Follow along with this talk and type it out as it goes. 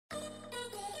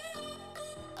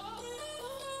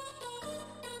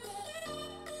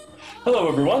Hello,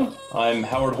 everyone. I'm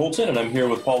Howard Holton, and I'm here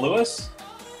with Paul Lewis.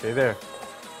 Hey there.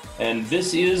 And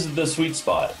this is The Sweet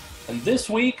Spot. And this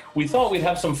week, we thought we'd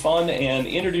have some fun and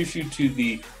introduce you to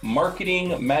the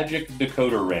Marketing Magic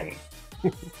Decoder Ring.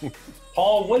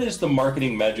 Paul, what is the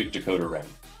Marketing Magic Decoder Ring?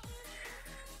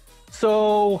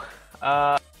 So,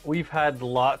 we've had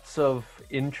lots of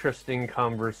interesting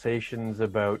conversations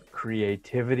about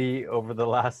creativity over the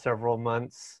last several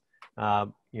months.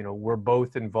 We're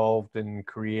both involved in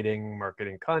creating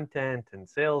marketing content and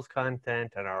sales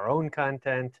content and our own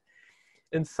content.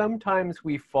 And sometimes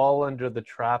we fall under the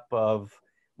trap of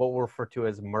what we refer to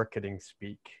as marketing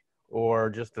speak, or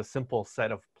just a simple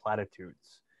set of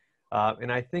platitudes.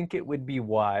 And I think it would be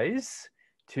wise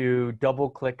to double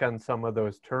click on some of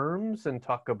those terms and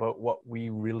talk about what we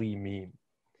really mean.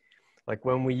 Like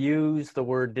when we use the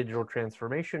word digital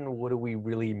transformation, what do we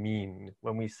really mean?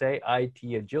 When we say IT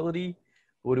agility,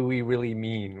 what do we really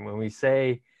mean? When we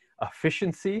say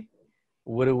efficiency,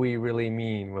 what do we really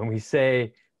mean? When we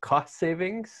say cost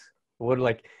savings,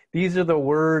 these are the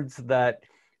words that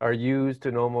are used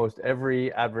in almost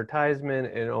every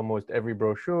advertisement, in almost every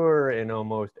brochure, in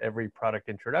almost every product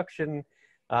introduction.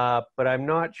 But I'm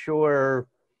not sure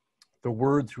the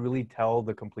words really tell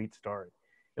the complete story.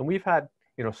 And we've had,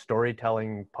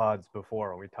 storytelling pods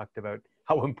before. We talked about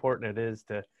how important it is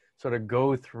to sort of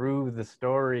go through the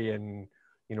story and,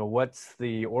 what's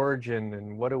the origin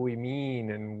and what do we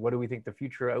mean and what do we think the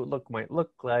future outlook might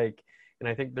look like. And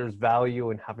I think there's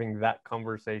value in having that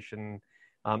conversation,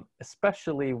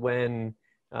 especially when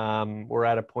we're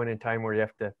at a point in time where you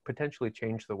have to potentially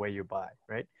change the way you buy,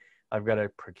 right? I've got to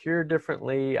procure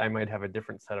differently. I might have a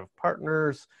different set of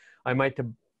partners. I might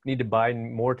need to buy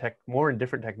more and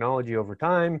different technology over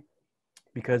time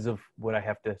because of what I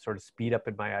have to sort of speed up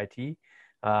in my IT.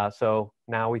 So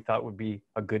now we thought would be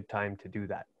a good time to do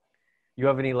that. You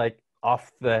have any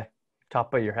off the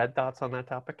top of your head thoughts on that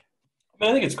topic?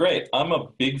 I think it's great. I'm a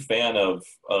big fan of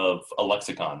a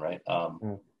lexicon, right?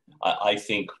 I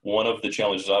think one of the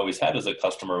challenges I always had as a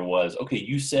customer was, okay,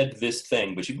 you said this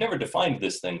thing, but you've never defined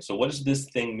this thing. So what does this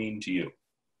thing mean to you?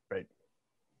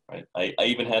 Right. I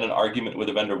even had an argument with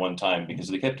a vendor one time because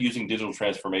they kept using digital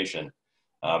transformation.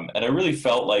 And I really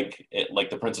felt like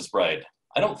the Princess Bride.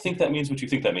 I don't think that means what you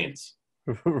think that means.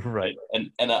 Right.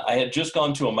 And I had just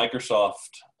gone to a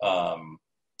Microsoft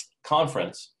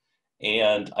conference,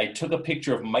 and I took a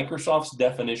picture of Microsoft's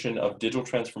definition of digital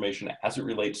transformation as it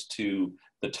relates to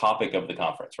the topic of the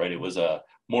conference, right? It was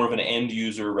more of an end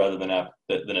user rather than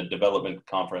a development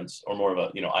conference, or more of a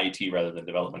IT rather than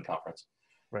development conference.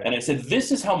 Right. And I said,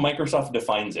 this is how Microsoft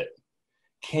defines it.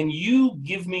 Can you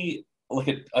give me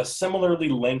a similarly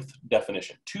length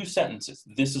definition? 2 sentences.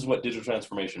 This is what digital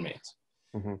transformation means.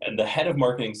 Mm-hmm. And the head of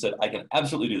marketing said, I can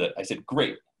absolutely do that. I said,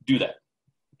 great, do that.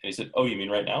 And he said, oh, you mean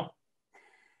right now?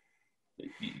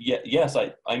 Yes,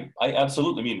 I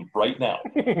absolutely mean right now.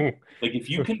 If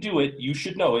you can do it, you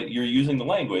should know it. You're using the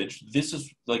language. This is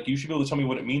you should be able to tell me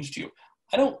what it means to you.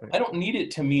 I don't need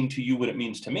it to mean to you what it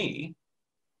means to me,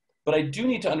 but I do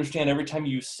need to understand every time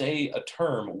you say a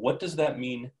term, what does that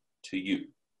mean to you?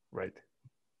 Right.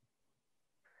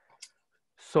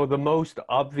 So the most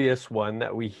obvious one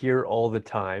that we hear all the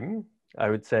time,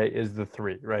 I would say, is the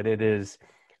 3, right? It is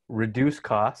reduce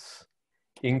costs,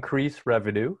 increase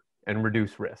revenue, and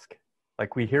reduce risk.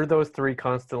 We hear those 3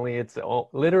 constantly. It's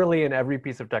literally in every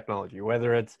piece of technology,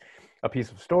 whether it's a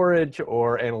piece of storage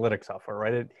or analytic software,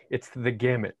 right? It's the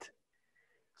gamut.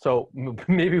 So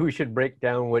maybe we should break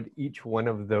down what each one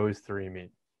of those 3 mean.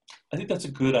 I think that's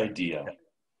a good idea. Yeah.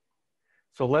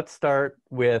 So let's start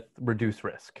with reduce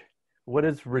risk. What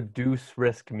does reduce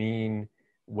risk mean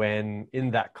when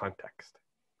in that context?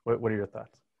 What are your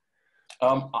thoughts?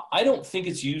 I don't think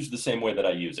it's used the same way that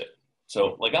I use it.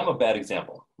 So I'm a bad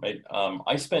example, right?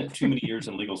 I spent too many years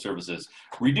in legal services.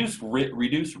 Reduce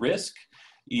risk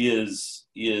is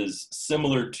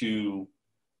similar to,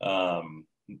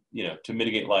 to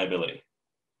mitigate liability,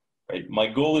 right? My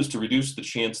goal is to reduce the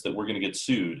chance that we're going to get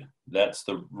sued. That's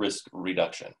the risk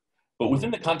reduction. But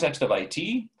within the context of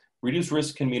IT, reduce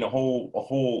risk can mean a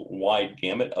whole wide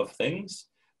gamut of things,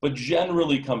 but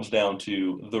generally comes down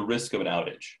to the risk of an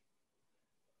outage.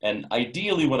 And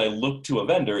ideally, when I look to a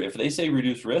vendor, if they say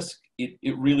reduce risk,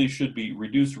 it really should be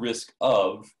reduce risk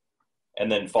of,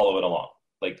 and then follow it along.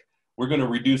 We're going to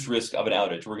reduce risk of an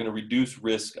outage. We're going to reduce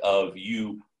risk of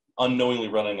you unknowingly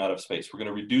running out of space. We're going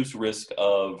to reduce risk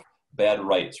of bad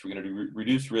writes. We're going to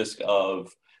reduce risk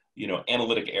of,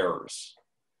 analytic errors.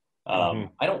 I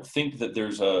don't think that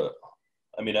there's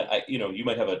you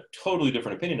might have a totally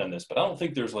different opinion on this, but I don't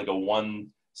think there's a one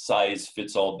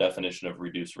size-fits-all definition of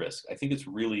reduced risk. I think it's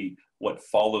really what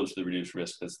follows the reduced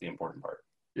risk that's the important part.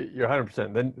 You're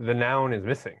 100%. The noun is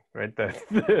missing, right?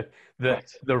 The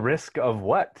risk of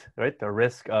what, right? The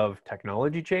risk of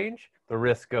technology change, the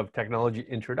risk of technology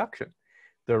introduction,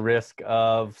 the risk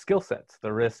of skill sets,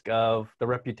 the risk of the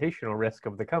reputational risk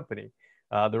of the company,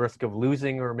 the risk of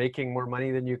losing or making more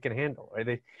money than you can handle,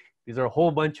 right? These are a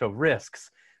whole bunch of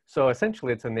risks. So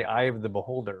essentially it's in the eye of the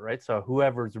beholder, right? So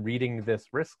whoever's reading this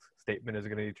risk statement is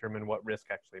going to determine what risk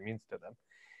actually means to them.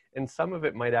 And some of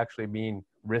it might actually mean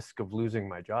risk of losing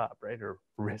my job, right? Or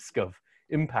risk of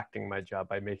impacting my job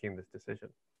by making this decision,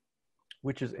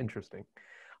 which is interesting.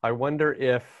 I wonder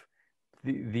if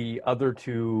the other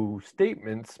two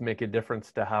statements make a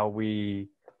difference to how we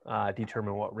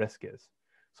determine what risk is.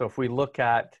 So if we look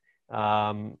at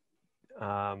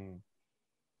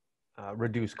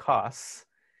reduce costs,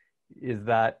 is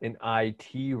that an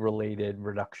IT-related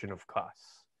reduction of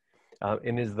costs?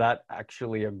 And is that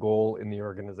actually a goal in the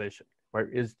organization? Right?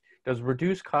 Does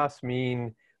reduce costs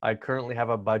mean I currently have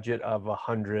a budget of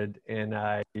 100 and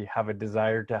I have a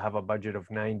desire to have a budget of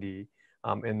 90,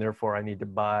 and therefore I need to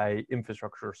buy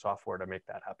infrastructure or software to make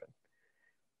that happen?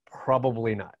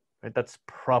 Probably not. Right? That's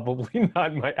probably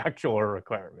not my actual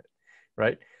requirement.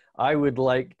 Right? I would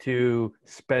like to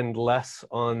spend less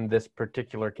on this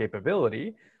particular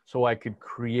capability so I could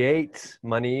create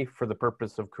money for the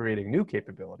purpose of creating new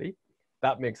capability.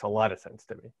 That makes a lot of sense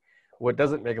to me. What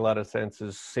doesn't make a lot of sense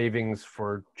is savings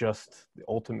for just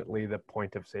ultimately the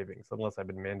point of savings, unless I've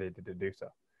been mandated to do so.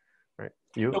 Right?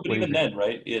 No, but even then,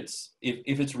 right? It's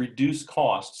if it's reduced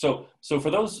cost. So for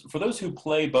those who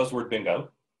play buzzword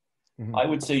bingo, mm-hmm. I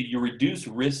would say your reduce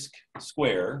risk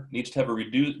square needs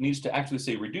to actually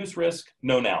say reduce risk,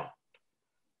 no noun.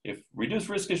 If reduce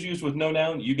risk is used with no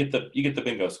noun, you get the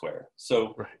bingo square.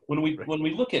 So right. when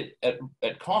we look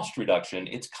at cost reduction,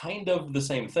 it's kind of the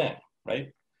same thing,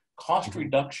 right? Cost mm-hmm.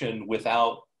 reduction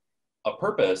without a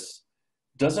purpose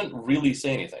doesn't really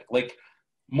say anything. Like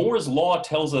Moore's law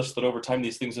tells us that over time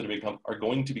these things are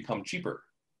going to become cheaper.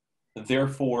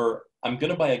 Therefore, I'm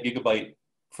going to buy a gigabyte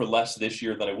for less this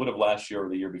year than I would have last year or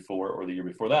the year before or the year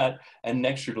before that, and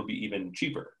next year it'll be even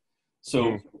cheaper.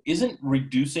 So isn't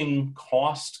reducing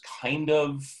cost kind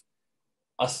of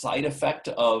a side effect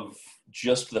of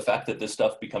just the fact that this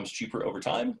stuff becomes cheaper over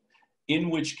time? In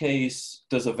which case,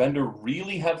 does a vendor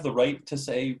really have the right to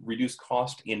say reduce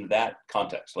cost in that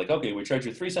context? Like, okay, we charged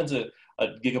you 3 cents a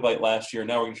gigabyte last year,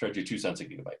 now we're gonna charge you 2 cents a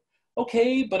gigabyte.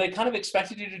 Okay, but I kind of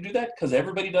expected you to do that because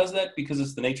everybody does that because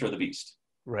it's the nature of the beast.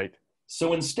 Right.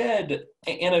 So instead,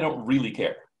 and I don't really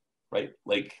care, right?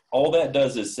 Like all that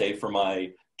does is say for my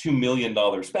 $2 million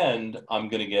spend, I'm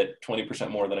going to get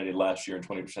 20% more than I did last year and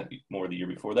 20% more the year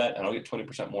before that, and I'll get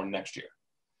 20% more next year.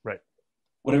 Right.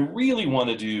 What I really want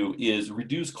to do is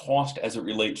reduce cost as it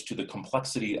relates to the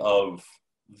complexity of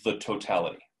the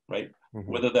totality, right?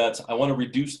 Mm-hmm. Whether that's, I want to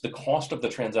reduce the cost of the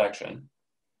transaction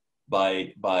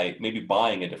by maybe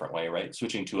buying a different way, right?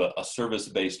 Switching to a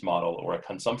service-based model or a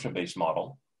consumption-based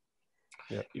model.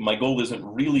 Yeah. My goal isn't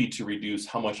really to reduce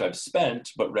how much I've spent,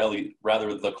 but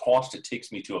rather the cost it takes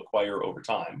me to acquire over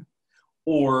time.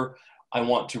 Or I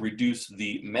want to reduce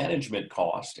the management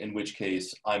cost, in which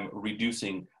case I'm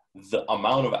reducing the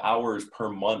amount of hours per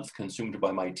month consumed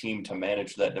by my team to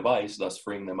manage that device, thus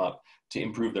freeing them up to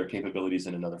improve their capabilities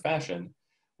in another fashion,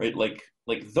 right? Like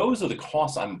those are the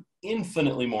costs I'm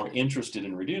infinitely more interested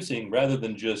in reducing rather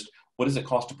than just what does it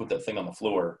cost to put that thing on the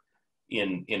floor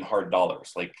in hard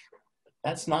dollars? Like,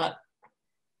 it's not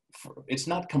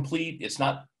complete, it's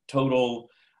not total,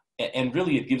 and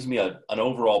really it gives me an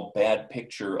overall bad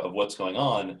picture of what's going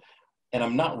on, and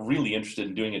I'm not really interested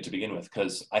in doing it to begin with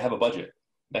because I have a budget.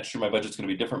 Next year my budget's going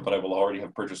to be different, but I will already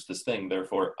have purchased this thing,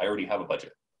 therefore I already have a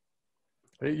budget.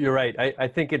 You're right. I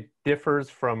think it differs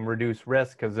from reduce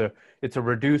risk because it's a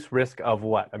reduce risk of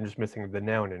what? I'm just missing the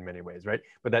noun in many ways, right?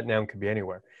 But that noun could be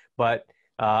anywhere. But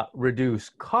reduce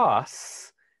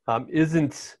costs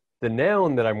isn't the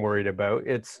noun that I'm worried about.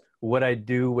 It's what I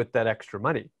do with that extra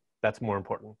money. That's more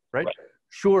important, right?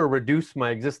 Sure, reduce my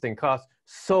existing costs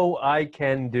so I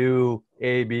can do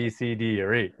A, B, C, D,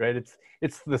 or E, right?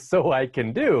 It's the so I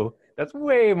can do that's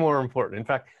way more important. In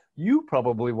fact, you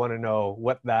probably want to know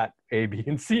what that A, B,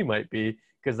 and C might be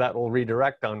because that will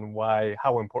redirect on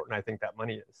how important I think that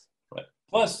money is. Right.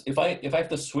 Plus, if I have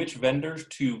to switch vendors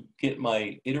to get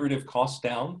my iterative costs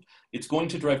down, it's going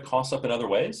to drive costs up in other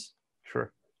ways.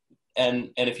 Sure.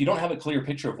 And if you don't have a clear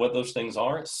picture of what those things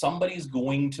are, somebody's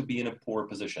going to be in a poor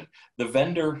position. The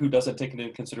vendor who doesn't take it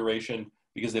into consideration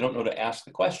because they don't know to ask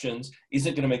the questions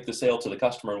isn't going to make the sale to the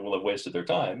customer and will have wasted their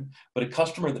time. But a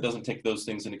customer that doesn't take those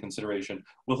things into consideration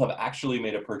will have actually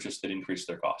made a purchase that increased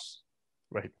their costs.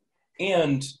 Right.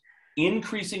 And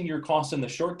increasing your costs in the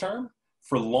short term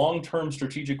for long-term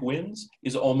strategic wins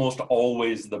is almost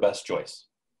always the best choice.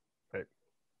 Right.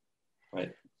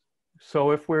 Right.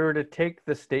 So if we were to take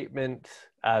the statement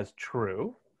as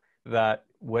true, that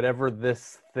whatever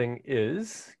this thing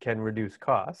is can reduce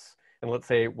costs, and let's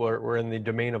say we're in the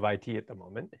domain of IT at the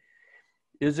moment,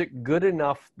 is it good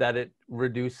enough that it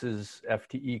reduces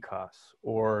FTE costs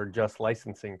or just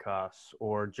licensing costs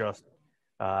or just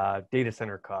data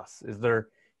center costs? Is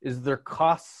there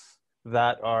costs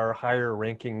that are higher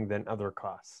ranking than other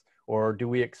costs? Or do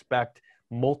we expect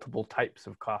multiple types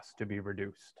of costs to be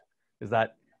reduced? Is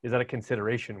that a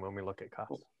consideration when we look at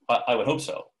costs? I would hope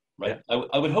so, right? Yeah.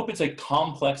 I would hope it's a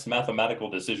complex mathematical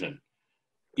decision.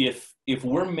 If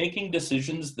we're making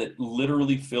decisions that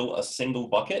literally fill a single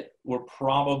bucket, we're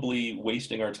probably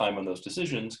wasting our time on those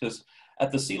decisions, because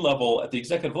at the C level, at the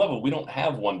executive level, we don't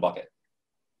have one bucket.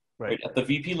 Right. At the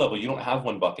VP level, you don't have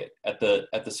one bucket. At the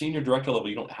senior director level,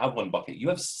 you don't have one bucket. You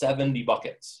have 70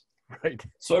 buckets. Right.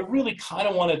 So I really kind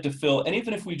of wanted to fill, and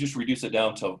even if we just reduce it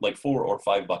down to like 4 or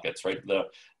 5 buckets, right?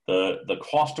 The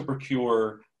cost to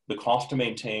procure, the cost to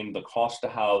maintain, the cost to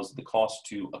house, the cost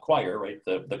to acquire, right?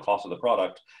 The cost of the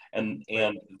product, and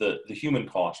the human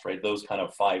cost, right? Those kind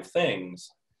of 5 things,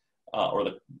 or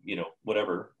the,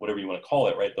 whatever you want to call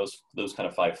it, right? Those kind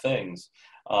of 5 things.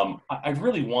 I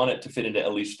really want it to fit into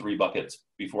at least 3 buckets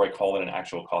before I call it an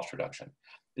actual cost reduction,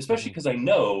 especially because I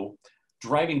know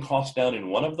driving costs down in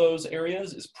one of those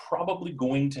areas is probably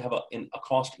going to have a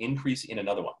cost increase in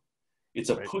another one. It's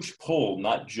a push-pull,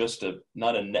 not just a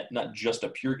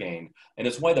pure gain. And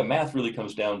it's why the math really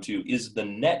comes down to, is the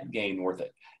net gain worth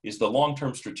it? Is the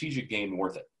long-term strategic gain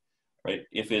worth it? Right?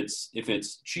 If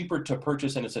it's cheaper to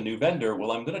purchase and it's a new vendor,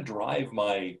 well, I'm going to drive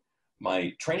my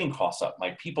training costs up.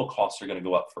 My people costs are going to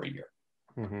go up for a year.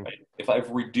 Mm-hmm. Right? If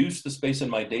I've reduced the space in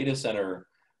my data center,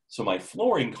 so my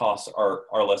flooring costs are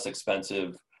less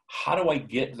expensive, how do I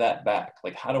get that back?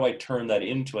 Like, how do I turn that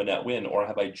into a net win? Or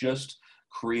have I just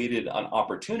created an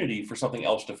opportunity for something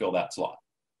else to fill that slot?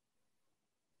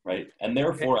 Right? And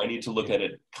therefore, I need to look at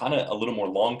it kind of a little more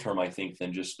long-term, I think,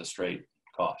 than just the straight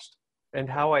cost. And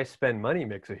how I spend money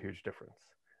makes a huge difference,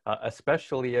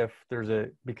 especially if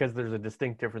because there's a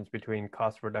distinct difference between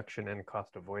cost reduction and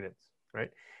cost avoidance, right?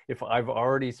 If I've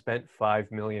already spent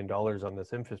 $5 million on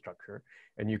this infrastructure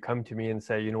and you come to me and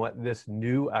say, you know what, this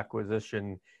new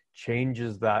acquisition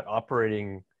changes that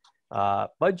operating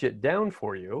budget down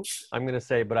for you, I'm going to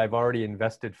say, but I've already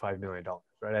invested $5 million,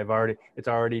 right? It's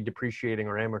already depreciating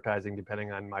or amortizing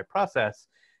depending on my process.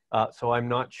 So I'm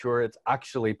not sure it's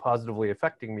actually positively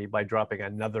affecting me by dropping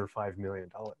another $5 million,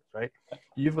 right?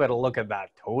 You've got to look at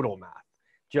that total math.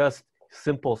 Just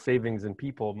simple savings in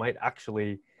people might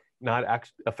actually not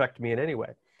affect me in any way.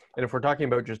 And if we're talking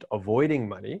about just avoiding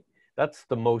money, that's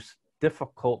the most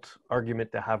difficult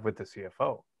argument to have with the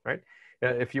CFO, right?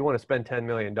 If you want to spend $10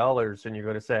 million and you're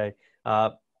going to say,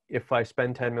 if I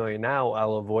spend 10 million now,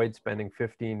 I'll avoid spending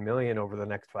 15 million over the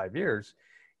next 5 years,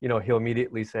 he'll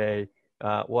immediately say,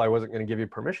 well, I wasn't going to give you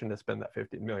permission to spend that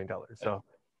 $15 million. So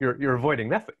you're avoiding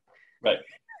nothing. Right.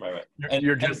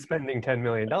 You're just spending $10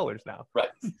 million now. Right.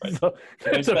 So,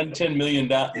 if I spend 10 million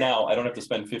now, I don't have to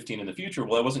spend 15 in the future.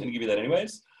 Well, I wasn't going to give you that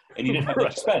anyways, and you didn't have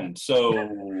much to spend. So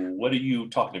what are you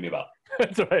talking to me about?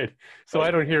 That's right. So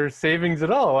I don't hear savings at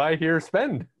all. I hear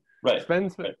spend. Right.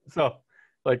 Spend. Right. So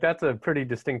that's a pretty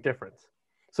distinct difference.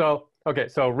 So, okay.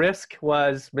 So risk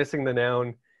was missing the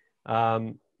noun.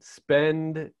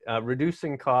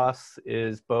 Reducing costs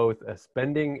is both a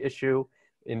spending issue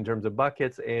in terms of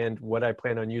buckets and what I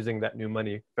plan on using that new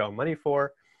found money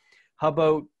for. How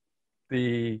about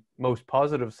the most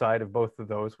positive side of both of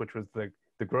those, which was the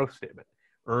growth statement?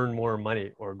 Earn more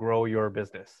money or grow your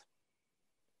business.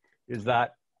 Is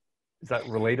that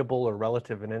relatable or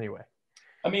relative in any way?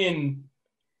 I mean,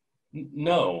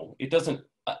 no, it doesn't.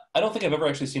 I don't think I've ever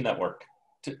actually seen that work,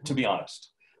 to be honest.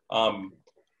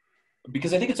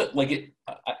 Because I think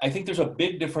I think there's a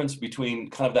big difference between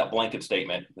kind of that blanket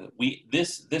statement.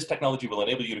 This technology will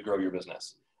enable you to grow your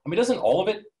business. I mean, doesn't all of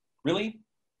it really?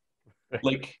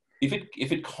 Like,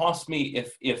 if it costs me,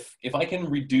 if I can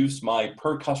reduce my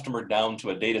per customer down to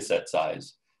a data set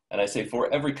size, and I say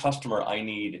for every customer I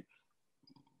need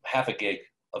half a gig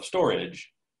of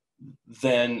storage,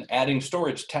 then adding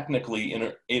storage technically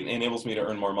it enables me to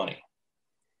earn more money.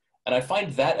 And I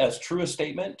find that as true a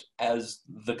statement as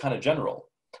the kind of general.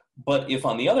 But if,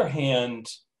 on the other hand,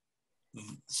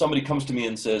 somebody comes to me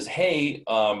and says, hey,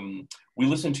 we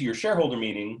listened to your shareholder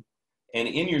meeting And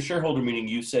in your shareholder meeting,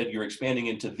 you said you're expanding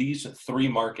into these 3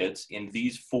 markets in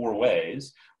these 4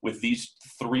 ways with these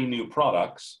 3 new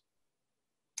products,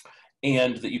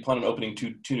 and that you plan on opening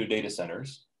two new data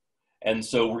centers. And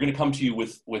so we're going to come to you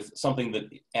with something that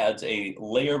adds a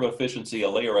layer of efficiency, a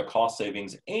layer of cost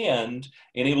savings, and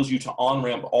enables you to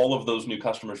on-ramp all of those new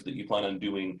customers that you plan on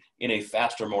doing in a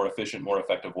faster, more efficient, more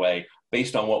effective way,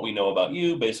 based on what we know about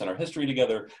you, based on our history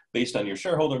together, based on your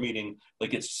shareholder meeting.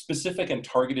 Like, it's specific and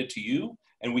targeted to you,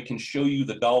 and we can show you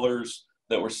the dollars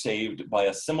that were saved by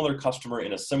a similar customer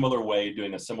in a similar way,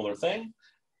 doing a similar thing.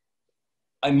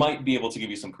 I might be able to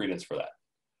give you some credence for that.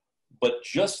 But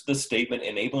just the statement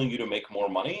enabling you to make more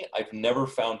money, I've never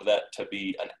found that to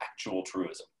be an actual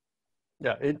truism.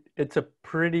 Yeah, it's a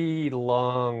pretty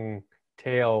long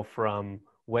tail from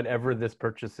whatever this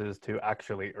purchase is to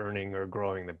actually earning or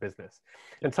growing the business.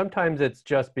 And sometimes it's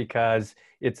just because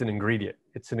it's an ingredient.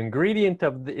 It's an ingredient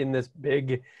in this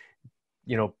big,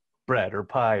 bread or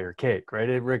pie or cake, right?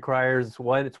 It requires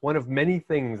it's one of many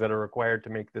things that are required to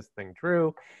make this thing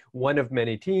true, one of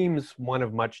many teams, one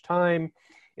of much time.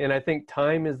 And I think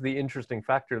time is the interesting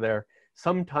factor there.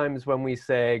 Sometimes when we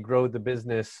say grow the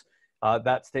business,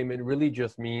 that statement really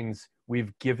just means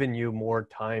we've given you more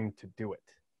time to do it,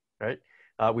 right?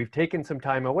 We've taken some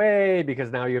time away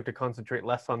because now you have to concentrate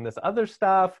less on this other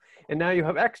stuff. And now you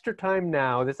have extra time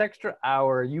now, this extra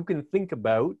hour, you can think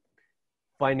about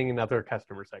finding another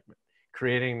customer segment,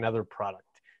 creating another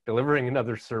product, delivering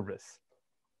another service.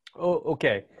 Oh,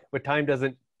 okay, but time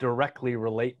doesn't directly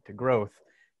relate to growth.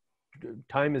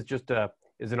 Time is just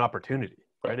an opportunity,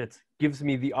 right? It gives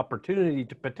me the opportunity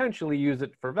to potentially use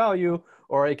it for value,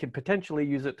 or I could potentially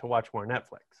use it to watch more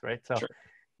Netflix, right? So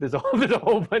there's a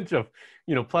whole bunch of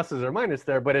pluses or minuses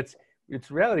there, but it's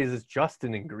reality is it's just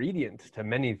an ingredient to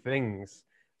many things.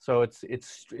 So it's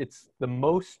the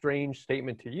most strange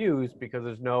statement to use because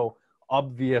there's no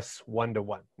obvious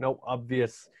one-to-one, no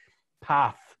obvious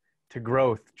path to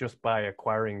growth just by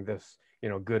acquiring this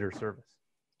good or service.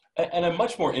 And I'm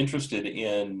much more interested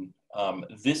in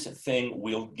this thing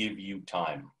will give you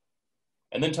time.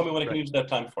 And then tell me what I can use that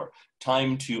time for.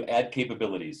 Time to add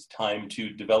capabilities, time to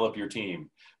develop your team,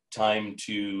 time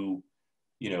to,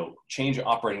 change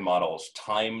operating models,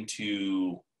 time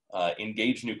to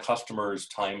engage new customers,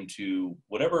 time to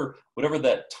whatever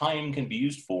that time can be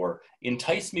used for.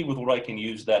 Entice me with what I can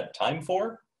use that time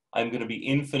for. I'm going to be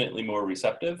infinitely more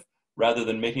receptive, rather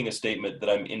than making a statement that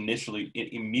I'm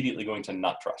immediately going to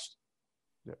not trust.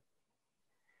 Yeah.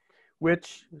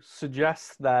 Which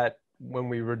suggests that when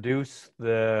we reduce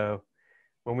what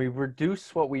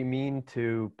we mean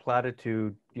to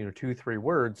platitude, 2-3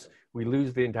 words, we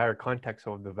lose the entire context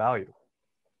of the value.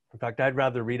 In fact, I'd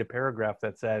rather read a paragraph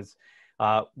that says,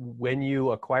 when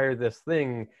you acquire this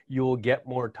thing, you'll get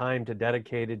more time to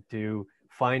dedicate it to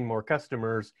find more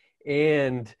customers,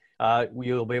 and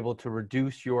you'll be able to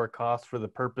reduce your costs for the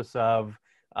purpose of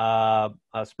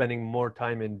spending more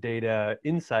time in data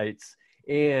insights,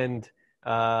 and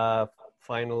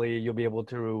finally, you'll be able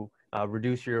to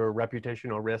reduce your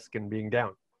reputational risk and being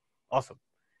down. Awesome.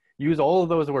 Use all of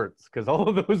those words, because all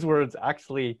of those words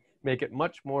actually make it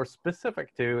much more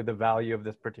specific to the value of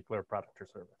this particular product or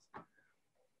service.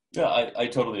 Yeah, I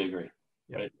totally agree.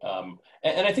 Yeah. Right.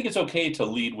 And I think it's okay to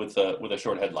lead with a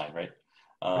short headline, right?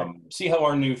 See how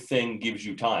our new thing gives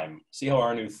you time. See how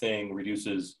our new thing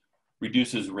reduces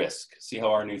risk. See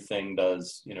how our new thing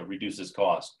does, reduces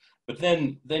cost. But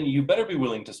then you better be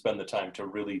willing to spend the time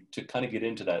to kind of get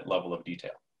into that level of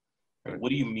detail. Right? What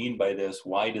do you mean by this?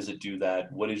 Why does it do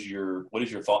that? What is your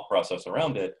thought process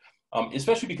around it?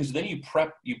 Especially because then you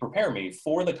prepare me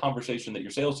for the conversation that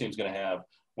your sales team is going to have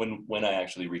when I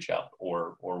actually reach out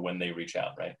or when they reach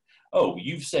out, right? Oh,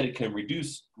 you've said it can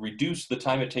reduce the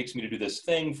time it takes me to do this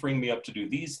thing, freeing me up to do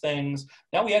these things.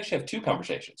 Now we actually have 2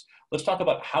 conversations. Let's talk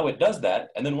about how it does that.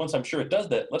 And then once I'm sure it does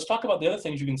that, let's talk about the other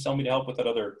things you can sell me to help with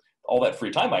all that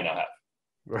free time I now have.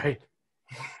 Right.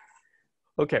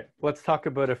 Okay, let's talk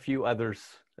about a few others.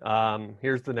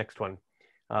 Here's the next one.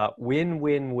 Win,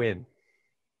 win, win.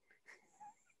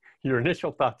 Your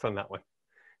initial thoughts on that one?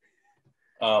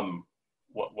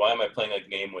 Why am I playing a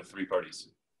game with 3 parties?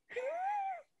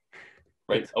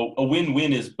 Right. A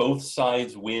win-win is both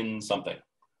sides win something.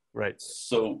 Right.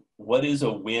 So what is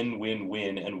a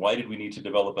win-win-win, and why did we need to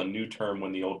develop a new term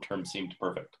when the old term seemed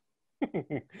perfect?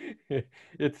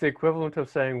 It's the equivalent of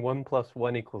saying 1 +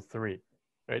 1 = 3,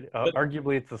 right?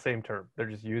 Arguably, it's the same term. They're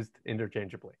just used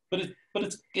interchangeably. But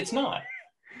it's not,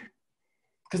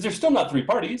 because there's still not 3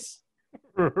 parties.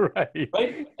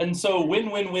 Right. And so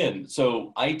win-win-win.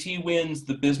 So IT wins,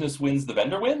 the business wins, the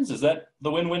vendor wins. Is that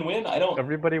the win-win-win?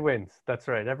 Everybody wins. That's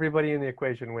right. Everybody in the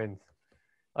equation wins.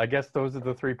 I guess those are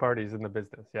the three parties in the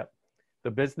business. Yep.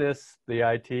 The business, the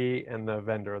IT, and the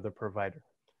vendor, the provider.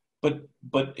 But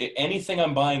anything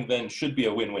I'm buying then should be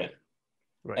a win-win.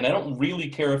 Right. And I don't really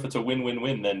care if it's a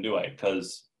win-win-win then, do I?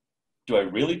 Because do I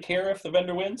really care if the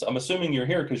vendor wins? I'm assuming you're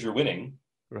here because you're winning.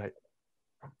 Right.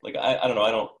 Like, I don't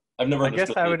know. I've never I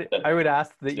guess understood I would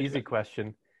ask the statement. easy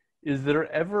question. Is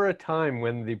there ever a time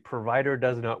when the provider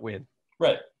does not win?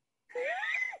 Right.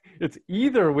 It's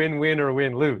either win-win or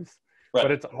win-lose, Right.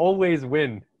 but it's always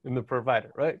win in the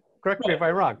provider, right? Correct me if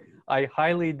I'm wrong. I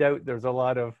highly doubt there's a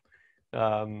lot of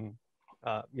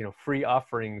free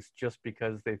offerings just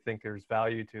because they think there's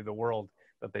value to the world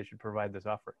that they should provide this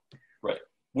offering. Right.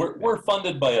 We're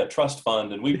funded by a trust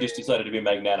fund, and we've just decided to be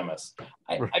magnanimous.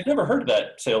 I've never heard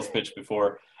that sales pitch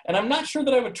before, and I'm not sure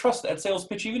that I would trust that sales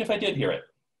pitch even if I did hear it.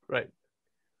 Right.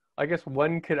 I guess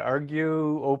one could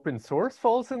argue open source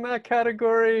falls in that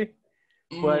category,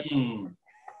 but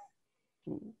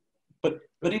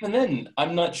but even then,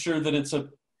 I'm not sure that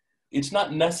it's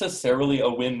not necessarily a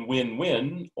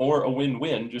win-win-win or a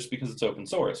win-win just because it's open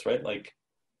source, right? Like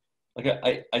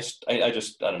I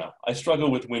don't know. I struggle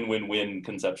with win-win-win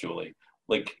conceptually.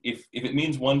 Like if it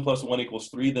means 1 + 1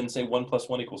 = 3, then say 1 +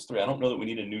 1 = 3. I don't know that we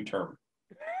need a new term.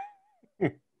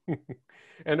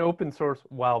 And open source,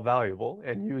 while valuable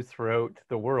and used throughout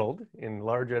the world in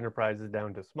large enterprises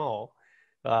down to small,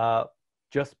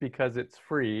 just because it's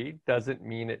free doesn't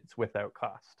mean it's without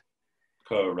cost.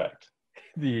 Correct.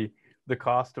 The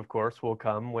cost, of course, will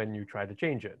come when you try to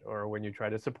change it, or when you try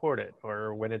to support it,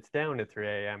 or when it's down at 3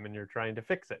 a.m. and you're trying to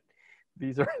fix it.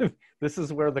 This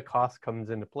is where the cost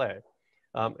comes into play.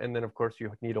 And then, of course,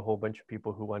 you need a whole bunch of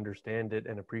people who understand it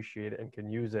and appreciate it and can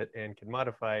use it and can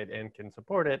modify it and can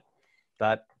support it.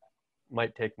 That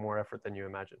might take more effort than you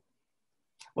imagine.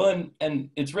 Well, and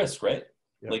it's risk, right?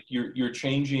 Yep. Like you're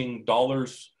changing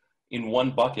dollars in one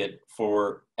bucket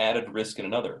for added risk in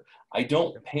another. I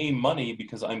don't pay money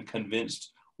because I'm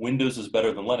convinced Windows is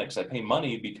better than Linux. I pay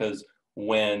money because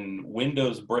when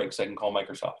Windows breaks, I can call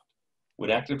Microsoft.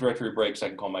 When Active Directory breaks, I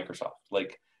can call Microsoft.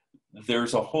 Like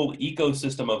there's a whole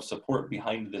ecosystem of support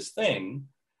behind this thing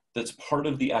that's part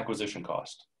of the acquisition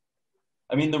cost.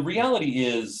 I mean, the reality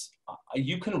is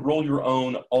you can roll your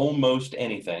own almost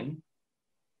anything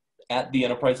at the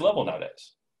enterprise level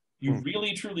nowadays. You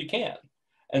really, truly can.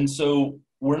 And so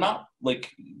we're not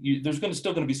like, there's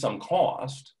still going to be some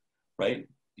cost, right?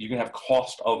 You can have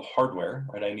cost of hardware,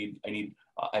 right? I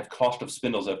have cost of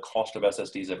spindles, I have cost of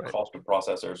SSDs, I have cost of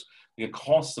processors, I have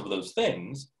costs of those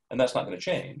things, and that's not going to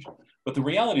change. But the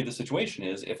reality of the situation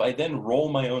is, if I then roll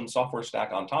my own software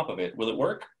stack on top of it, will it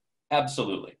work?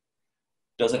 Absolutely.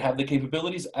 Does it have the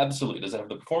capabilities? Absolutely. Does it have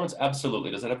the performance? Absolutely.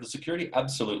 Does it have the security?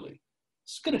 Absolutely.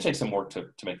 It's going to take some work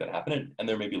to make that happen, and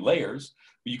there may be layers,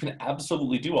 but you can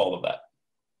absolutely do all of that.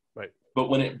 Right. But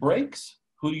when it breaks,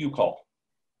 who do you call?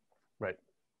 Right.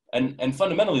 And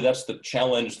fundamentally, that's the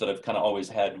challenge that I've kind of always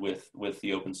had with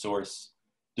the open source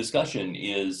discussion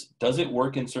is, does it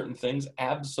work in certain things?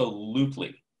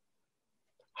 Absolutely.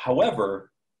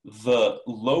 However, the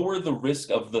lower the risk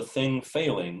of the thing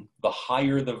failing, the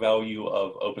higher the value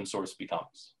of open source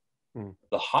becomes.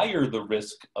 The higher the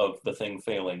risk of the thing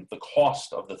failing, the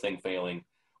cost of the thing failing,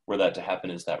 were that to happen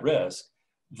is that risk,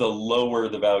 the lower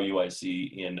the value I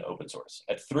see in open source.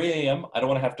 At 3 a.m., I don't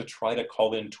want to have to try to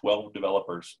call in 12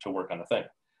 developers to work on a thing.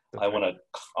 I want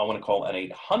to call an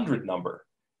 800 number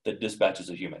that dispatches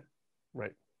a human.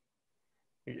 Right.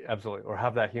 Absolutely. Or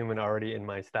have that human already in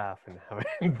my staff and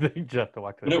they just have to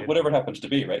walk to the whatever it happens to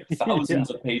be, right?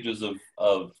 Thousands of pages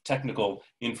of technical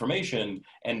information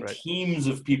and teams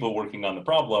of people working on the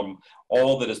problem,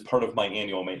 all that is part of my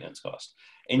annual maintenance cost.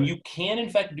 And you can, in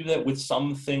fact, do that with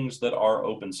some things that are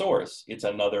open source. It's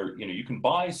another, you can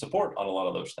buy support on a lot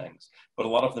of those things, but a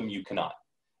lot of them you cannot.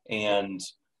 And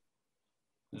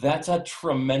that's a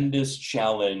tremendous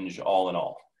challenge all in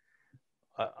all.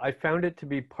 I found it to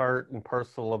be part and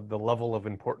parcel of the level of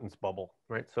importance bubble,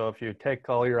 right? So if you take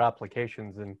all your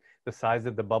applications and the size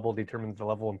of the bubble determines the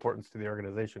level of importance to the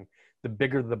organization, the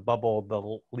bigger the bubble,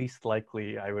 the least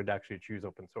likely I would actually choose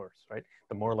open source, right?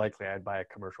 The more likely I'd buy a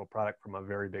commercial product from a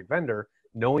very big vendor,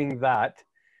 knowing that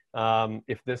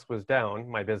if this was down,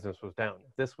 my business was down.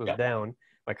 If this was down,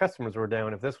 my customers were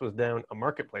down. If this was down, a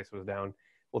marketplace was down.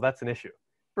 Well, that's an issue.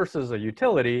 Versus a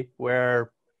utility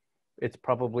where it's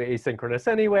probably asynchronous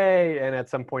anyway, and at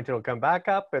some point it'll come back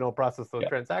up and it'll process those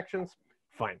transactions.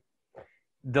 Fine.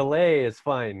 Delay is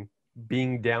fine.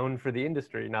 Being down for the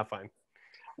industry, not fine.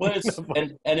 Well, it's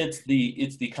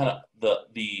the kind of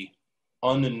the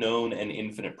unknown and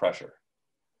infinite pressure.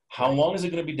 How long is it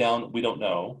going to be down? We don't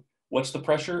know. What's the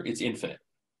pressure? It's infinite.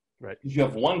 Right. If you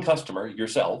have one customer,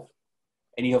 yourself,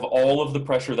 and you have all of the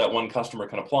pressure that one customer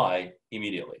can apply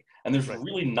immediately. And there's Right.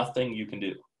 really nothing you can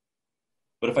do.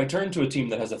 But if I turn to a team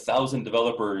that has 1,000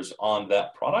 developers on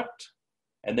that product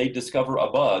and they discover a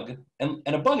bug, and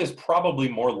a bug is probably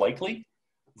more likely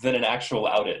than an actual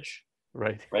outage,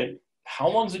 Right. right? How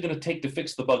long is it going to take to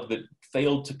fix the bug that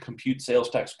failed to compute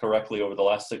sales tax correctly over the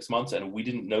last 6 months and we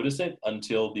didn't notice it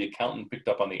until the accountant picked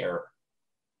up on the error?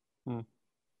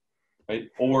 Right?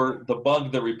 Or the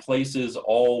bug that replaces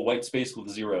all white space with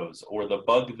zeros, or the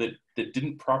bug that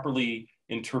didn't properly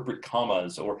interpret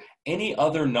commas, or any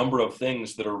other number of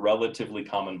things that are relatively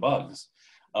common bugs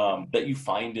that you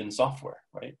find in software,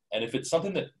 right? And if it's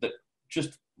something that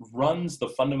just runs the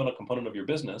fundamental component of your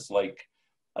business, like,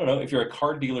 I don't know, if you're a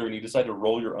car dealer and you decide to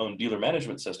roll your own dealer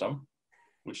management system,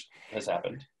 which has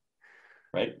happened,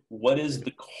 right? What is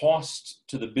the cost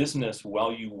to the business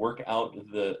while you work out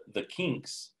the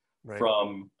kinks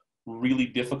from really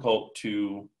difficult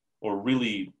to, or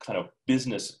really kind of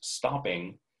business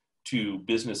stopping to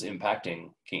business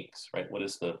impacting kinks, right? What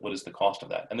is the cost of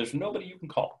that? And there's nobody you can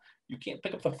call. You can't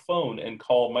pick up the phone and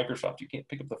call Microsoft. You can't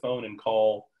pick up the phone and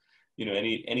call, you know,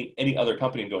 any other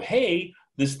company and go, hey,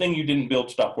 this thing you didn't build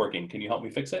stopped working. Can you help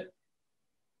me fix it?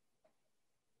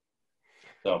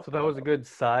 So that was a good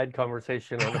side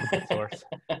conversation on open source.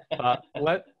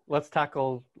 Let's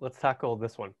tackle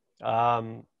this one.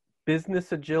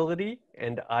 Business agility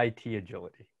and IT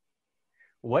agility.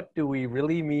 What do we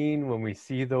really mean when we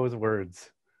see those words?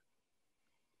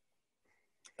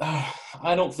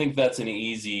 I don't think that's an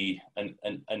easy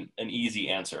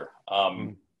answer,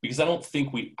 because I don't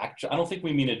think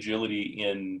we mean agility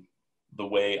in the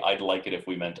way I'd like it if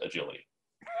we meant agility.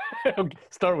 Okay,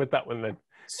 start with that one then.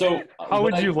 So how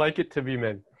would you like it to be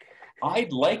meant?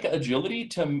 I'd like agility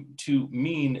to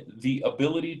mean the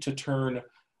ability to turn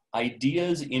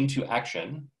ideas into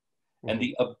action, and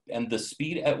the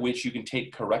speed at which you can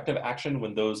take corrective action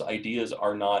when those ideas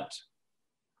are not,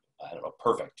 I don't know,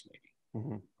 perfect, maybe.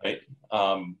 Right?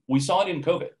 We saw it in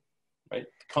COVID, right?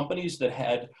 Companies that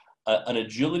had an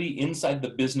agility inside the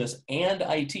business and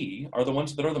IT are the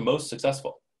ones that are the most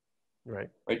successful. Right?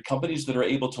 Companies that are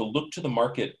able to look to the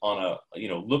market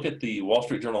look at the Wall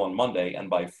Street Journal on Monday and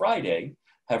by Friday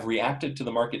have reacted to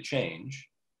the market change.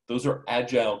 Those are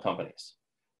agile companies.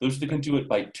 Those that can do it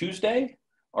by Tuesday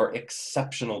are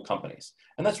exceptional companies.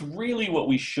 And that's really what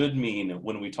we should mean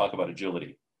when we talk about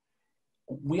agility.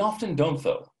 We often don't,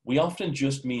 though. We often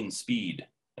just mean speed,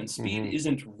 and speed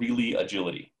isn't really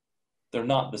agility. They're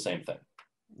not the same thing.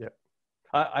 Yeah,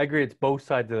 I agree. It's both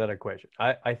sides of that equation.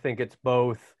 I think it's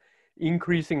both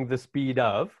increasing the speed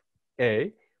of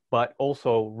but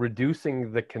also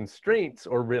reducing the constraints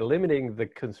or limiting the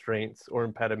constraints or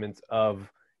impediments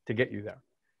to get you there.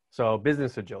 So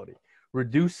business agility,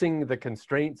 reducing the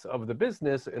constraints of the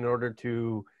business in order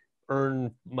to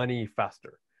earn money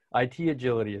faster. IT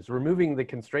agility is removing the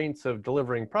constraints of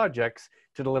delivering projects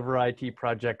to deliver IT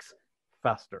projects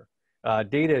faster.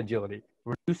 Data agility,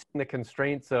 reducing the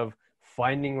constraints of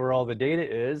finding where all the data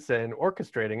is and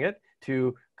orchestrating it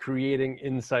to creating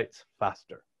insights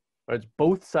faster. But it's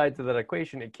both sides of that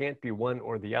equation. It can't be one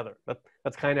or the other.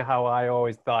 That's kind of how I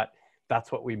always thought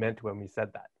that's what we meant when we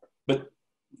said that. But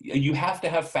you have to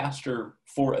have faster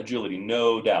for agility,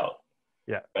 no doubt.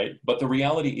 Yeah. Right. But the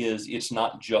reality is it's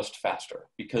not just faster,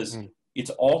 because it's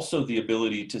also the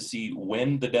ability to see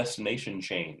when the destination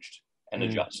changed and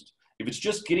adjust. If it's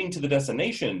just getting to the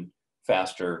destination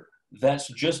faster, that's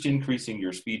just increasing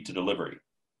your speed to delivery.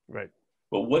 Right.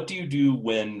 But what do you do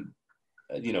when,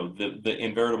 the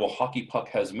inveritable hockey puck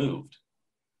has moved,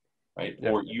 right?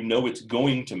 Yep. Or it's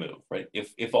going to move, right?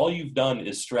 If all you've done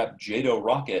is strap JATO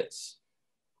rockets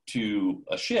to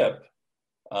a ship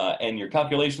and your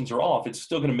calculations are off, it's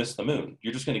still going to miss the moon.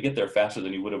 You're just going to get there faster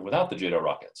than you would have without the JATO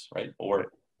rockets, right? Or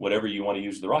whatever you want to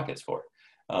use the rockets for.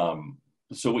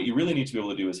 So what you really need to be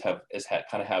able to do is have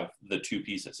the two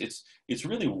pieces. It's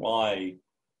really why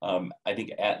I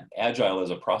think agile as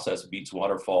a process beats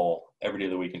waterfall every day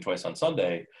of the week and twice on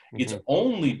Sunday. It's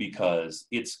only because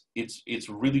it's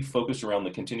really focused around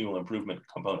the continual improvement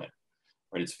component,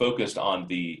 right? It's focused on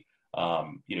the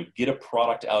get a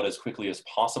product out as quickly as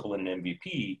possible in an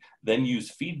MVP, then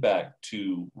use feedback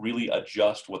to really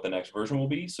adjust what the next version will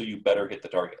be, so you better hit the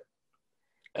target.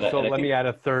 Let me add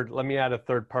a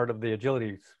third part of the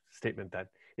agility statement then.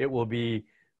 It will be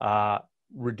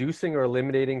reducing or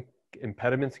eliminating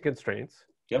impediments and constraints.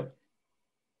 Yep.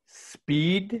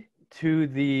 Speed to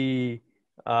the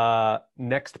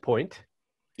next point.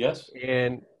 Yes.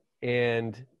 And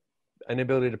an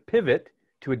ability to pivot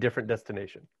to a different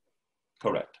destination.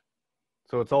 Correct.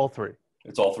 So it's all three.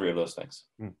 It's all three of those things.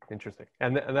 Interesting.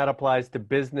 And that applies to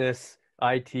business,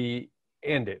 IT,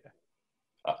 And data.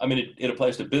 I mean, it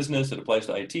applies to business, it applies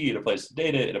to IT, it applies to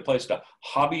data, it applies to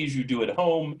hobbies you do at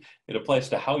home, it applies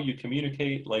to how you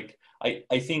communicate. Like, I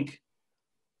think,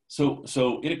 so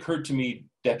it occurred to me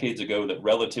decades ago that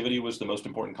relativity was the most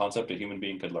important concept a human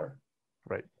being could learn.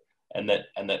 Right. And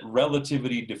that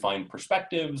relativity defined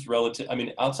perspectives, I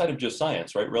mean, outside of just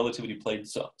science, right? Relativity played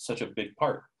such a big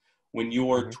part. When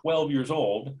you're 12 years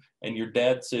old and your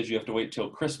dad says you have to wait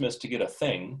till Christmas to get a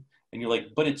thing, and you're like,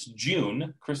 but it's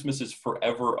June, Christmas is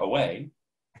forever away,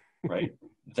 right?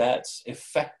 That's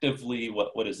effectively,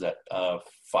 what is that,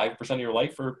 5% of your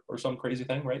life or some crazy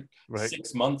thing, right? Right.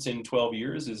 6 months in 12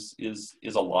 years is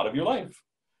a lot of your life.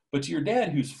 But to your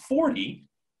dad who's 40,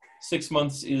 6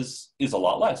 months is a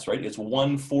lot less, right? It's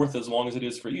 1/4 as long as it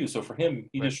is for you. So for him,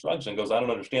 he just shrugs and goes, I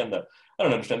don't understand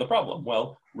the problem.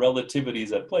 Well, relativity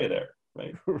is at play there,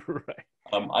 right? Right.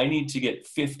 I need to get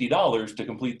 $50 to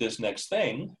complete this next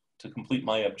thing, to complete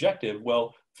my objective.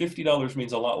 Well, $50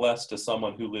 means a lot less to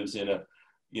someone who lives on a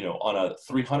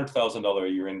 $300,000 a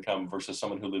year income versus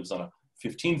someone who lives on a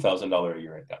 $15,000 a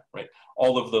year income, right?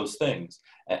 All of those things.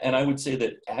 And I would say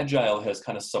that agile has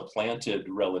kind of supplanted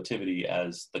relativity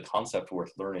as the concept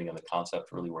worth learning and the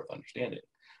concept really worth understanding.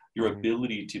 Your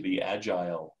ability to be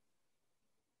agile,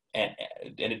 and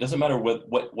it doesn't matter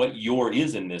what your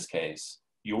is in this case,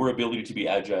 your ability to be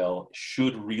agile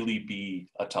should really be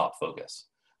a top focus.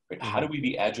 Right? How do we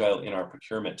be agile in our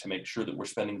procurement to make sure that we're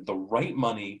spending the right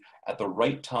money at the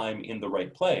right time in the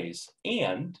right place?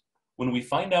 And when we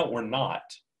find out we're not,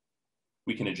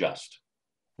 we can adjust,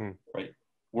 right?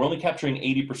 We're only capturing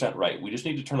 80% right. We just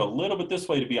need to turn a little bit this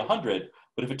way to be 100.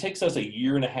 But if it takes us 1.5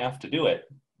 years to do it,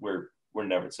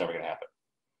 it's never going to happen.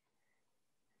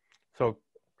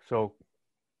 So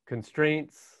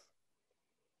constraints,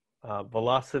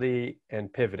 velocity,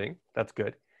 and pivoting, that's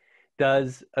good.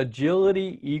 Does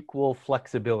agility equal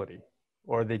flexibility,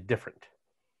 or are they different?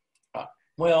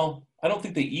 Well, I don't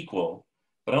think they equal,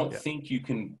 but I don't think you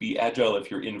can be agile if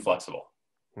you're inflexible.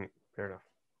 Fair enough.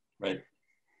 Right.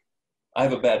 I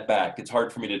have a bad back. It's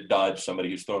hard for me to dodge somebody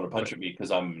who's throwing a punch at me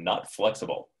because I'm not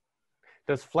flexible.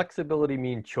 Does flexibility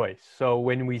mean choice? So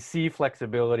when we see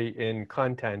flexibility in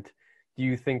content, do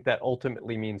you think that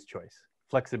ultimately means choice?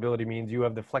 Flexibility means you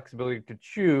have the flexibility to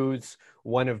choose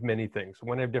one of many things,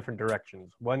 one of different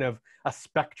directions, one of a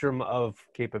spectrum of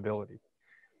capability.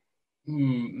 I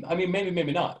mean,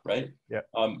 maybe not, right? Yeah.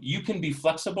 You can be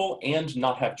flexible and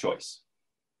not have choice.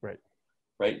 Right.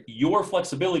 Right? Your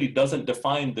flexibility doesn't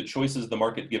define the choices the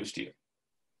market gives to you.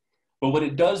 But what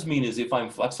it does mean is if I'm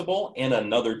flexible and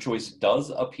another choice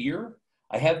does appear,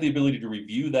 I have the ability to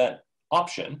review that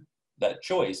option, that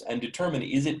choice, and determine,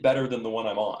 is it better than the one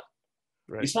I'm on?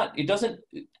 Right.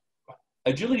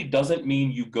 Agility doesn't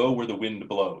mean you go where the wind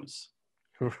blows.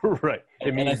 Right.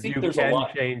 It means I think you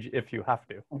can change if you have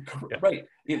to. Yeah. Right.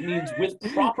 It means with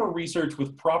proper research,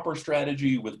 with proper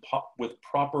strategy, with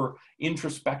proper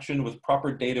introspection, with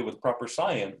proper data, with proper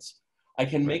science, I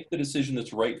can make the decision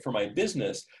that's right for my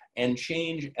business and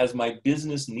change as my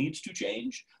business needs to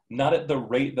change, not at the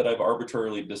rate that I've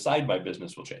arbitrarily decided my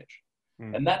business will change.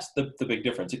 And that's the big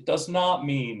difference. It does not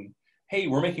mean, hey,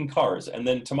 we're making cars, and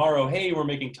then tomorrow, hey, we're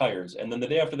making tires, and then the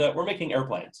day after that, we're making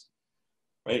airplanes,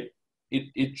 right?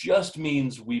 It just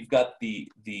means we've got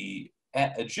the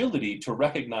agility to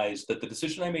recognize that the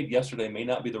decision I made yesterday may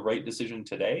not be the right decision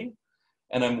today,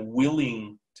 and I'm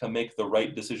willing to make the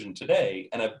right decision today.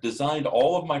 And I've designed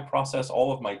all of my process,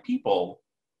 all of my people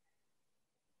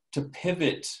to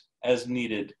pivot as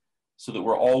needed so that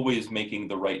we're always making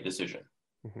the right decision.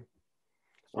 The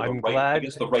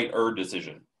right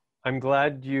decision. I'm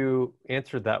glad you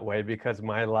answered that way, because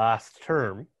my last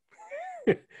term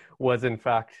was in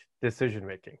fact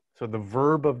decision-making. So the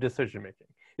verb of decision-making.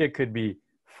 It could be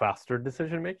faster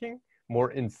decision-making,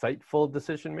 more insightful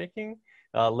decision-making,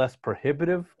 less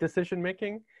prohibitive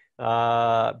decision-making,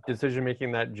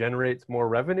 decision-making that generates more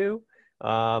revenue,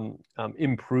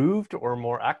 improved or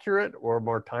more accurate or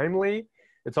more timely.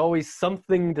 It's always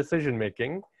something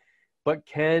decision-making, but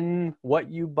can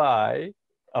what you buy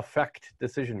affect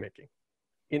decision-making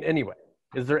in any way?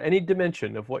 Is there any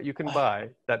dimension of what you can buy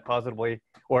that positively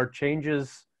or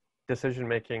changes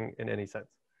decision-making in any sense?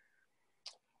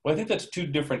 Well, I think that's two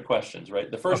different questions, right?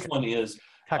 The first one is,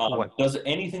 does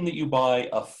anything that you buy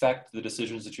affect the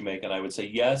decisions that you make? And I would say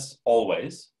yes,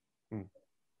 always,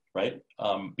 right?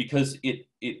 Because it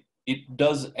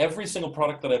does. Every single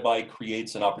product that I buy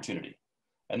creates an opportunity.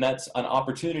 And that's an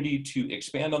opportunity to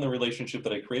expand on the relationship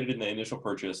that I created in the initial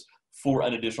purchase for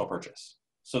an additional purchase.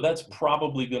 So that's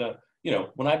probably gonna,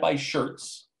 when I buy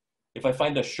shirts, If I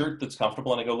find a shirt that's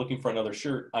comfortable and I go looking for another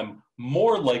shirt, I'm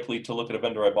more likely to look at a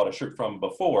vendor I bought a shirt from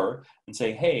before and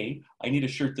say, hey, I need a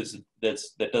shirt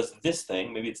that does this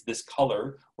thing. Maybe it's this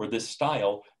color or this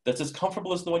style that's as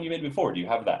comfortable as the one you made before. Do you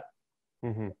have that?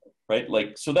 Mm-hmm. Right?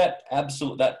 Like, so that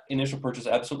initial purchase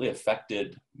absolutely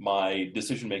affected my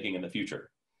decision-making in the future.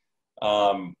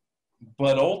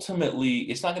 But ultimately,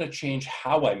 it's not going to change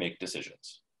how I make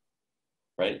decisions,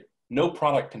 right? No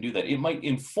product can do that. It might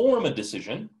inform a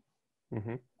decision.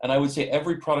 Mm-hmm. And I would say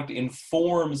every product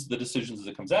informs the decisions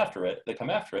that come after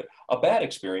it. A bad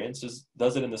experience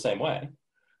does it in the same way,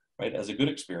 right? As a good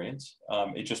experience,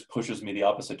 it just pushes me the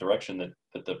opposite direction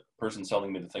that the person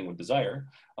selling me the thing would desire.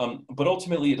 But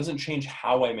ultimately, it doesn't change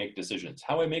how I make decisions.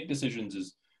 How I make decisions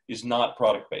is not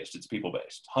product-based. It's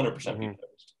people-based, 100%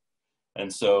 people-based.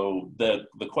 And so the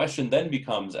question then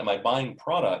becomes, am I buying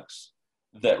products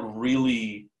that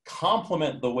really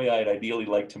complement the way I'd ideally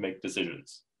like to make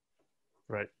decisions?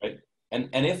 Right. And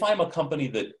if I'm a company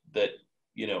that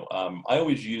I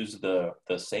always use the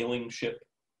sailing ship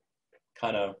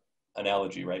kind of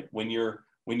analogy, right? When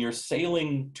you're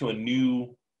sailing to a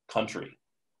new country,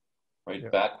 right? Yeah.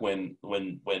 Back when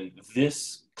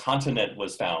this continent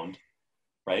was found,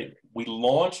 right? We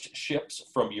launched ships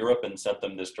from Europe and sent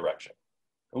them this direction.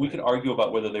 And we could argue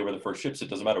about whether they were the first ships. It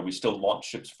doesn't matter. We still launched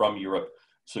ships from Europe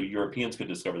so Europeans could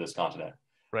discover this continent.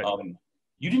 Right.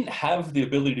 You didn't have the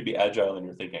ability to be agile in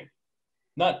your thinking.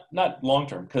 Not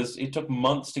long-term, because it took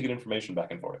months to get information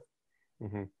back and forth,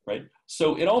 right?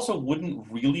 So it also wouldn't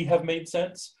really have made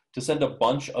sense to send a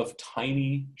bunch of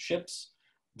tiny ships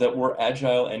that were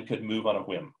agile and could move on a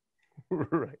whim,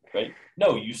 right?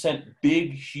 No, you sent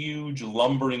big, huge,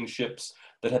 lumbering ships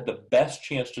that had the best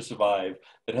chance to survive,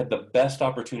 that had the best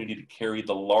opportunity to carry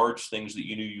the large things that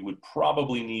you knew you would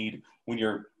probably need when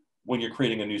you're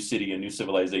creating a new city, a new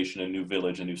civilization, a new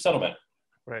village, a new settlement.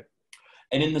 Right.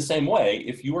 And in the same way,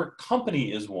 if your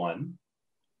company is one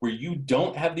where you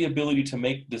don't have the ability to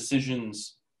make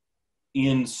decisions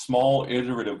in small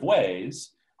iterative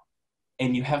ways,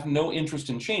 and you have no interest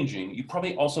in changing, you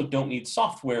probably also don't need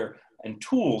software and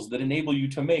tools that enable you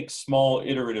to make small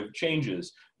iterative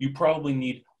changes. You probably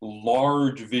need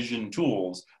large vision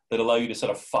tools that allow you to set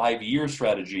a 5-year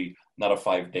strategy, not a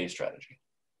 5-day strategy.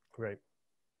 Right.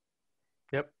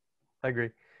 Yep, I agree.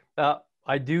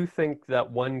 I do think that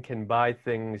one can buy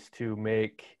things to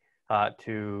make,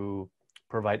 to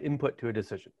provide input to a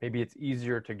decision. Maybe it's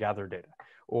easier to gather data,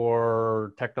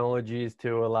 or technologies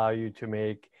to allow you to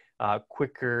make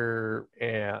quicker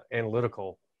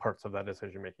analytical parts of that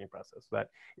decision-making process. That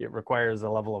it requires a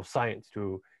level of science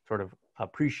to sort of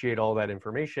appreciate all that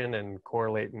information and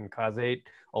correlate and causate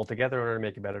all together in order to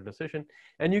make a better decision.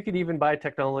 And you could even buy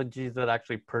technologies that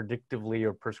actually predictively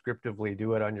or prescriptively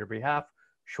do it on your behalf,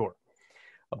 sure.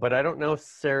 But I don't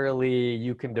necessarily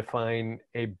you can define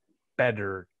a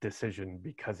better decision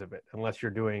because of it, unless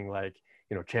you're doing like,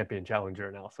 champion challenger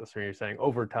analysis, or you're saying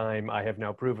over time, I have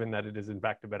now proven that it is in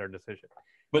fact a better decision.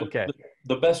 But okay.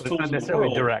 the best tools in the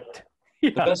world, direct.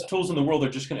 The best tools in the world are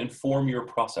just going to inform your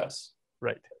process.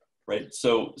 Right. Right.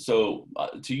 So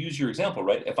to use your example,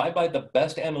 right? If I buy the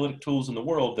best analytic tools in the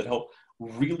world that help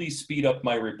really speed up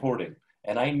my reporting,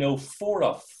 and I know for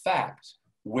a fact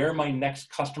where my next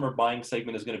customer buying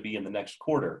segment is going to be in the next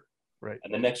quarter, right?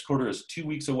 And the next quarter is 2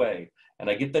 weeks away, and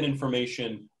I get that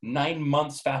information 9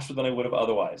 months faster than I would have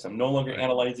otherwise. I'm no longer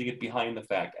analyzing it behind the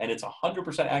fact, and it's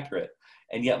 100% accurate.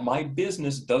 And yet my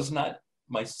business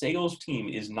my sales team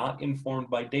is not informed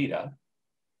by data.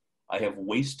 I have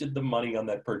wasted the money on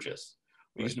that purchase.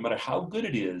 Because no matter how good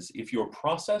it is, if your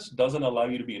process doesn't allow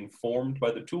you to be informed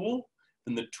by the tool,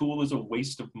 then the tool is a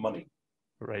waste of money.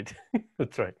 Right.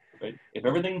 That's right. Right. If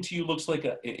everything to you looks like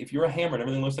if you're a hammer and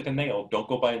everything looks like a nail, don't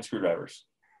go buying screwdrivers.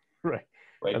 Right.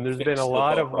 Right. And there's been a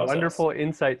lot of wonderful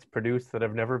insights produced that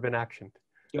have never been actioned.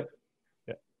 Yep.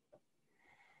 Yeah.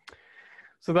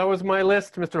 So that was my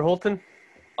list, Mr. Holton.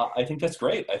 I think that's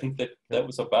great. I think that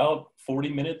was about 40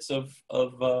 minutes of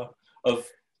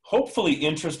hopefully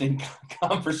interesting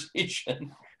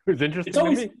conversation. It was interesting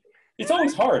to me. It's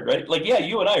always hard, right? Like, yeah,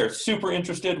 you and I are super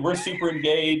interested. We're super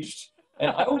engaged. And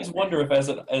I always wonder if as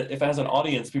an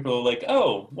audience, people are like,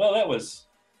 oh, well, that was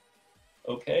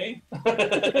okay.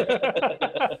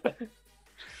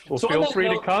 Well, so feel free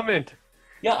to comment.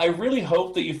 Yeah, I really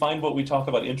hope that you find what we talk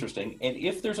about interesting. And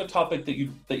if there's a topic that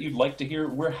you'd like to hear,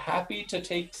 we're happy to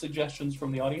take suggestions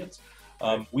from the audience.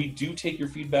 We do take your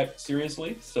feedback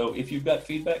seriously. So if you've got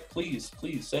feedback, please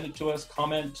send it to us,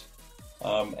 comment.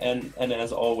 And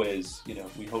as always,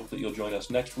 we hope that you'll join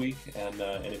us next week. And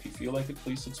if you feel like it,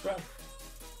 please subscribe.